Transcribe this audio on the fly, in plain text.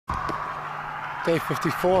Day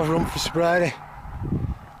 54, Run for Sobriety.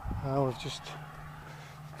 We've just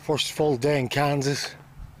first full day in Kansas,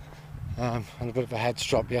 and a bit of a head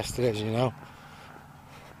strop yesterday, as you know.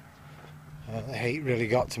 The heat really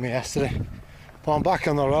got to me yesterday, but I'm back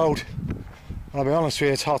on the road. I'll be honest with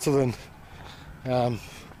you, it's hotter than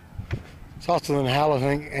hell, I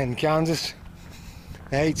think, in Kansas.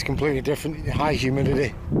 The heat's completely different, high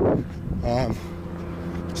humidity.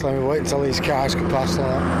 Just let me wait until these cars go past like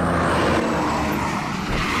that.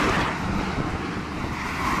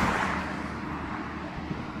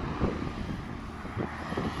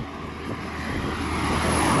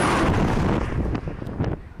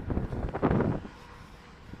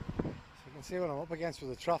 See what I'm up against with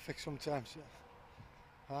the traffic sometimes.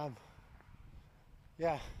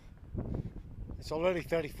 Yeah, it's already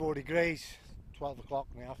 34 degrees, 12 o'clock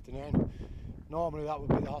in the afternoon. Normally that would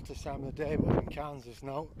be the hottest time of the day, but in Kansas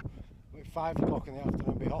now, at 5 o'clock in the afternoon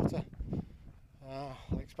it'll be hotter.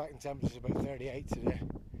 I'm expecting temperatures about 38 today.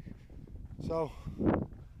 So,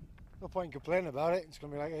 no point in complaining about it. It's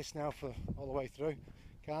going to be like this now for all the way through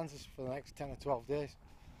Kansas for the next 10 or 12 days.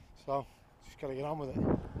 So, just got to get on with it.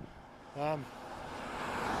 I'm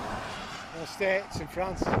going to stay at St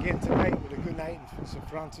Francis again tonight with a good night in St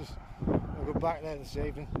Francis. I'll go back there this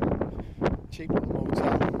evening. Cheap little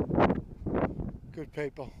motel, good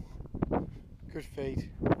people, good feed.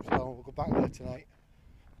 So we'll go back there tonight,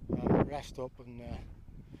 rest up and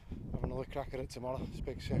have another crack at it tomorrow.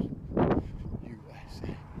 Speak soon.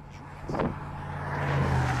 USA.